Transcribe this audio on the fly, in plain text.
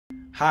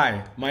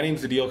Hi, my name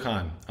is Adil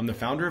Khan. I'm the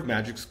founder of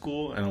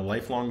MagicSchool and a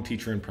lifelong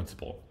teacher and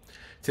principal.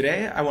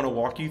 Today, I want to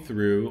walk you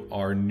through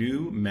our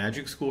new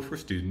MagicSchool for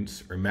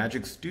Students or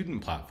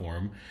MagicStudent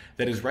platform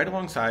that is right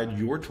alongside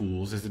your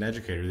tools as an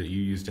educator that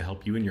you use to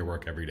help you in your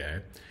work every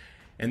day.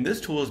 And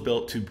this tool is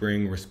built to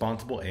bring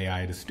responsible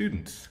AI to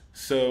students.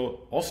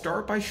 So I'll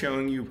start by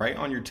showing you right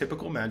on your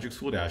typical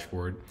MagicSchool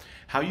dashboard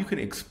how you can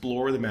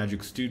explore the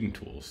MagicStudent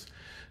tools.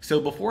 So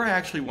before I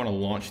actually want to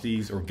launch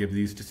these or give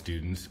these to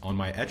students, on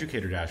my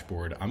educator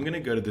dashboard, I'm going to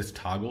go to this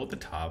toggle at the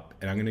top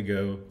and I'm going to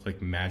go click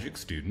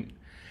MagicStudent.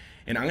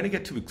 And I'm going to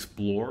get to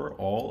explore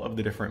all of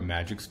the different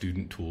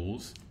MagicStudent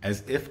tools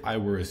as if I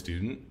were a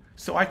student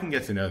so I can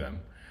get to know them.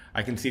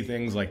 I can see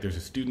things like there's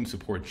a student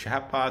support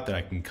chatbot that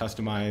I can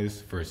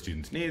customize for a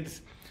student's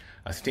needs,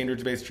 a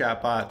standards-based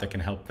chatbot that can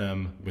help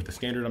them with the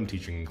standard I'm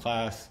teaching in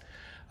class.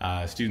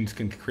 Students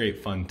can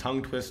create fun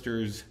tongue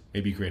twisters,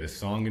 maybe create a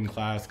song in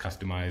class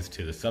customized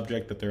to the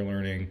subject that they're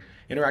learning,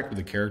 interact with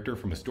a character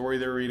from a story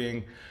they're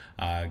reading,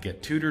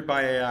 get tutored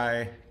by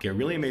AI, get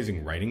really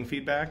amazing writing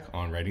feedback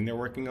on writing they're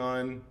working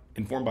on,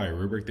 informed by a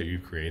rubric that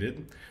you've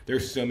created.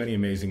 There's so many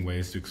amazing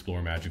ways to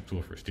explore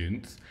MagicSchool for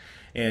students.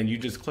 And you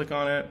just click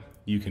on it,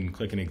 you can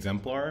click an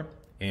exemplar,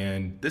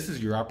 and this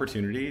is your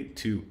opportunity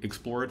to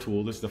explore a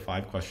tool. This is the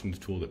 5 questions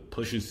tool that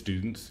pushes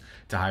students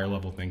to higher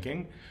level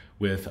thinking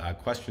with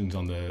questions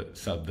on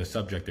the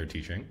subject they're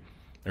teaching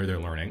or they're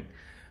learning.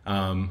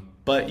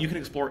 But you can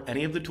explore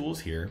any of the tools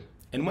here.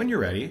 And when you're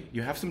ready,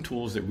 you have some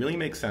tools that really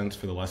make sense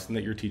for the lesson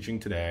that you're teaching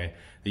today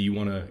that you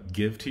want to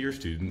give to your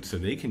students so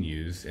they can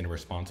use in a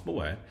responsible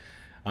way.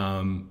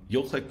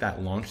 You'll click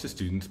that Launch to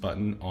Students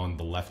button on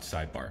the left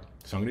sidebar.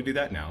 So I'm going to do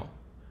that now.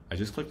 I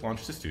just click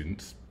Launch to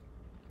Students.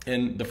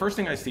 And the first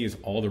thing I see is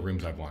all the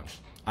rooms I've launched.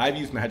 I've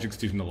used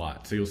MagicStudent a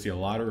lot, so you'll see a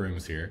lot of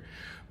rooms here.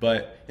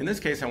 But in this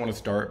case, I want to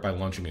start by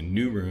launching a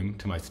new room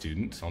to my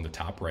students on the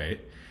top right.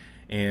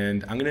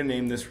 And I'm going to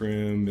name this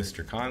room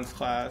Mr. Khan's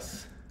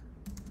class.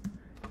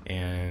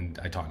 And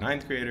I taught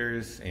 9th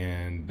graders,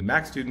 and the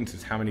max students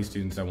is how many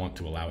students I want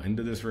to allow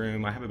into this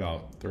room. I have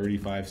about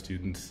 35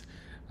 students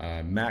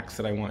max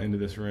that I want into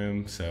this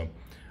room, so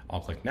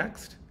I'll click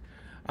Next.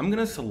 I'm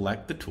going to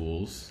select the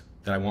tools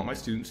that I want my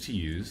students to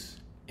use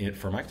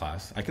for my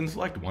class. I can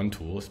select one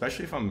tool,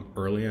 especially if I'm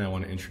early and I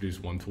want to introduce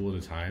one tool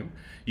at a time.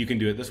 You can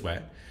do it this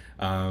way.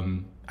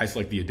 I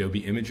select the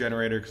Adobe Image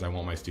Generator because I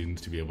want my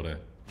students to be able to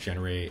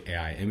generate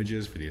AI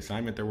images for the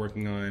assignment they're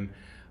working on.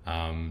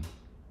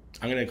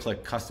 I'm going to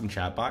click Custom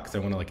Chatbot because I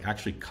want to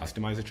actually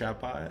customize a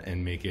chatbot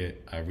and make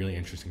it really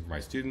interesting for my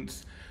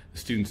students. The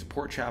Student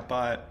Support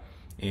Chatbot,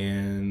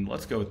 and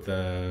let's go with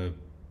the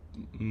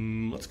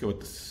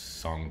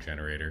Song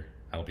Generator.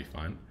 That'll be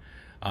fun.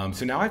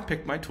 So now I've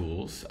picked my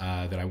tools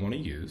that I want to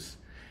use,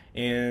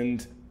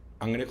 and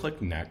I'm going to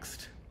click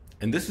Next.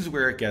 And this is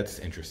where it gets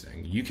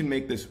interesting. You can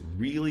make this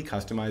really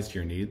customized to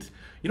your needs.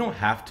 You don't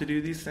have to do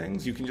these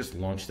things. You can just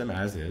launch them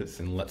as is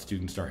and let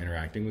students start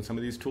interacting with some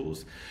of these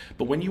tools.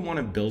 But when you want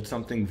to build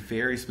something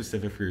very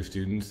specific for your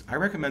students, I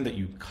recommend that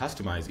you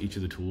customize each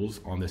of the tools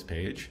on this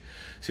page.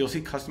 So you'll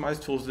see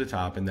customized tools at the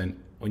top, and then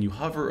when you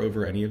hover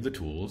over any of the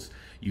tools,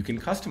 you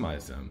can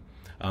customize them.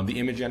 The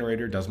image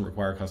generator doesn't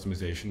require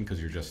customization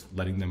because you're just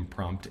letting them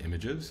prompt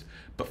images.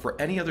 But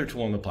for any other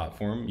tool on the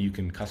platform, you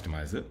can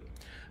customize it.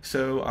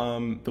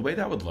 So the way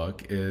that would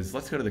look is,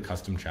 let's go to the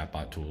Custom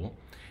Chatbot tool.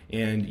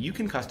 And you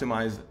can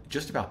customize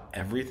just about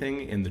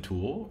everything in the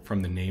tool,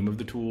 from the name of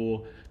the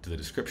tool to the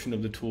description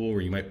of the tool,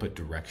 where you might put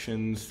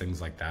directions, things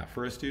like that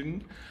for a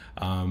student.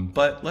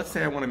 But let's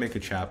say I want to make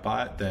a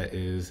chatbot that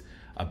is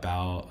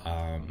about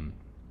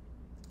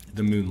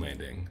the moon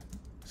landing.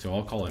 So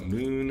I'll call it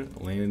Moon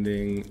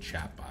Landing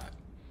Chatbot.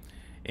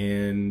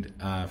 And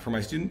for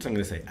my students, I'm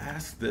going to say,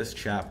 ask this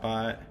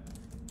chatbot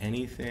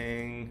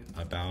anything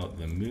about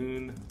the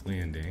moon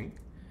landing.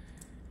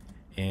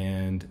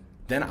 And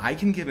then I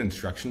can give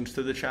instructions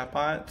to the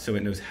chatbot so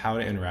it knows how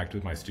to interact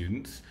with my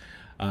students.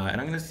 And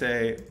I'm going to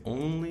say,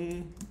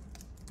 only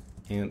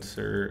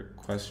answer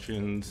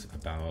questions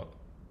about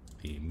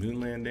the moon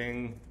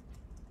landing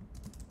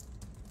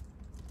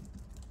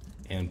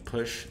and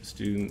push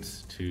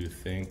students to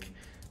think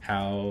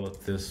how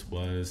this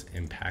was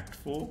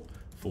impactful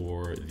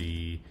for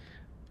the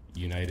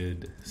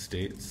United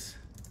States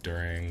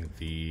during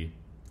the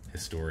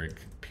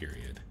historic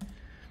period.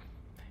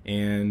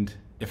 And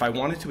if I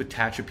wanted to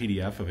attach a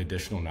PDF of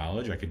additional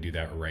knowledge, I could do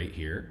that right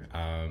here,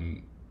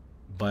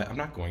 but I'm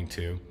not going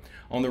to.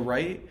 On the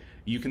right,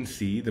 you can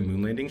see the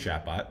moon landing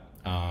chatbot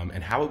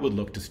and how it would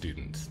look to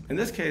students. In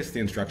this case, the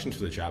instructions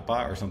for the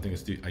chatbot are something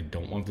I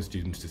don't want the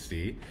students to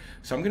see.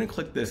 So I'm going to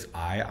click this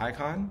eye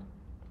icon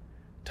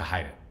to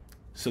hide it.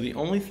 So the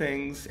only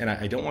things, and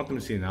I don't want them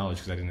to see the knowledge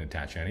because I didn't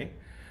attach any.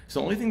 So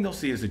the only thing they'll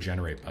see is the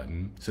generate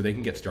button, so they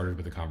can get started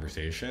with the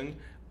conversation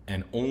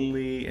and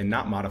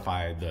not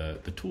modify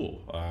the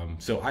tool.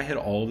 So I hid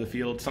all of the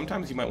fields.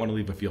 Sometimes you might want to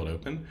leave a field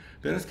open,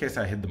 but in this case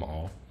I hid them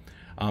all.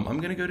 I'm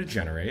going to go to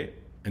generate,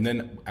 and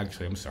then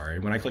actually, I'm sorry,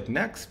 when I click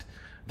next,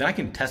 then I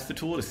can test the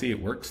tool to see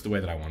it works the way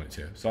that I want it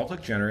to. So I'll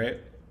click generate,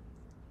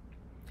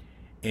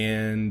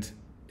 and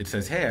it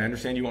says, hey, I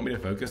understand you want me to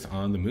focus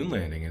on the moon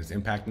landing and its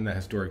impact in that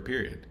historic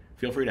period.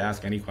 Feel free to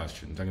ask any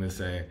questions. I'm going to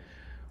say,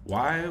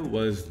 why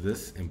was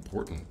this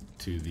important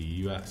to the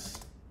US?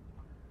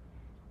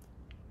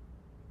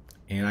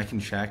 And I can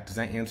check, does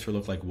that answer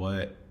look like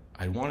what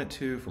I want it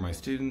to for my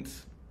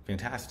students?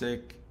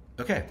 Fantastic.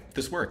 Okay,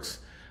 this works.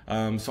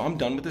 So I'm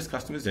done with this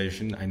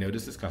customization. I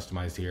notice it's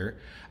customized here.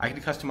 I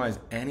can customize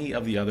any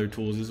of the other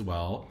tools as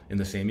well in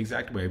the same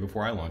exact way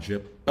before I launch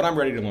it, but I'm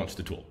ready to launch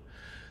the tool.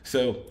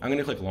 So I'm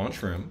gonna click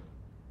Launch Room,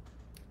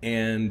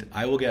 and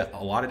I will get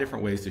a lot of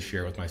different ways to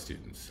share with my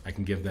students. I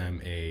can give them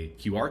a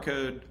QR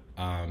code,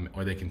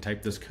 or they can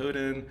type this code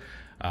in.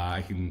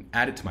 I can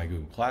add it to my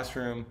Google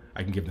Classroom.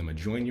 I can give them a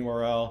join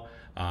URL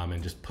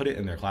and just put it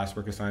in their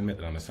classwork assignment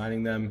that I'm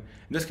assigning them.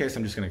 In this case,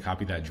 I'm just gonna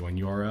copy that join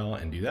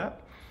URL and do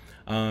that.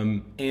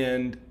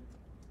 And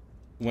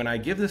when I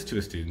give this to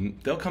a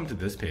student, they'll come to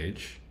this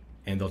page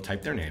and they'll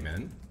type their name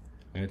in. I'm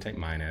gonna type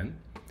mine in.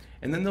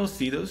 And then they'll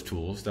see those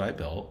tools that I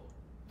built.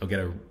 They'll get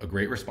a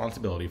great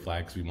responsibility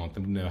flag because we want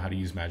them to know how to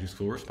use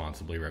MagicSchool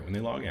responsibly right when they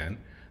log in.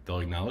 They'll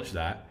acknowledge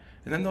that,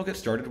 and then they'll get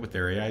started with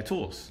their AI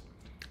tools.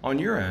 On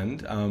your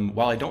end,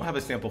 while I don't have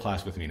a sample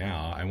class with me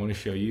now, I want to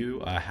show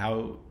you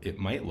how it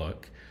might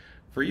look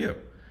for you.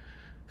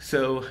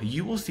 So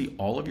you will see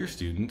all of your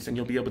students and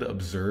you'll be able to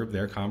observe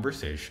their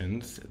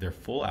conversations, their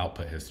full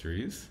output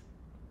histories,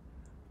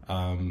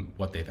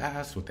 what they've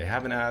asked, what they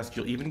haven't asked.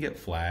 You'll even get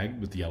flagged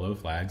with yellow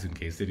flags in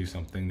case they do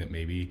something that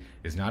maybe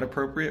is not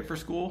appropriate for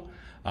school.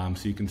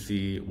 So you can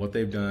see what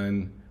they've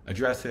done,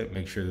 address it,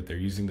 make sure that they're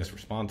using this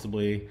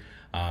responsibly,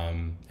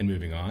 and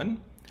moving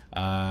on.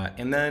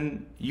 And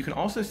then you can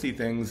also see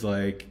things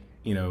like,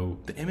 you know,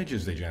 the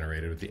images they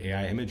generated with the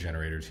AI image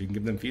generator. So you can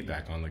give them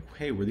feedback on like,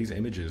 hey, were these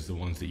images the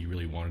ones that you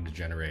really wanted to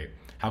generate?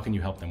 How can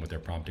you help them with their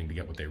prompting to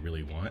get what they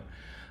really want?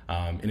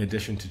 In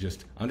addition to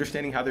just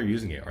understanding how they're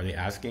using it. Are they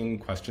asking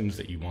questions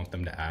that you want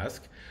them to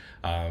ask?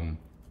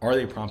 Are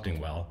they prompting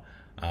well?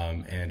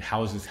 And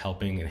how is this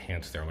helping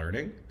enhance their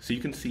learning? So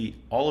you can see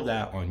all of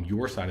that on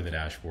your side of the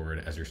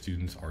dashboard as your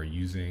students are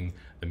using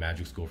the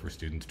MagicSchool for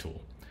Students tool.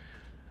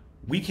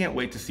 We can't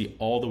wait to see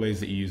all the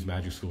ways that you use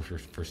MagicSchool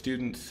for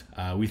students.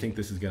 We think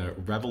this is gonna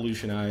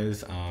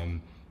revolutionize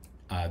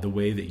the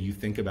way that you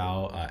think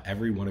about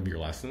every one of your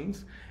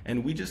lessons.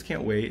 And we just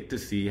can't wait to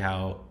see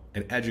how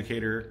an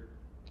educator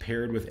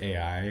paired with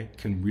AI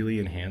can really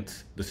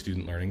enhance the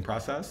student learning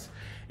process.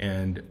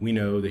 And we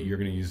know that you're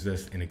gonna use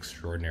this in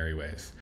extraordinary ways.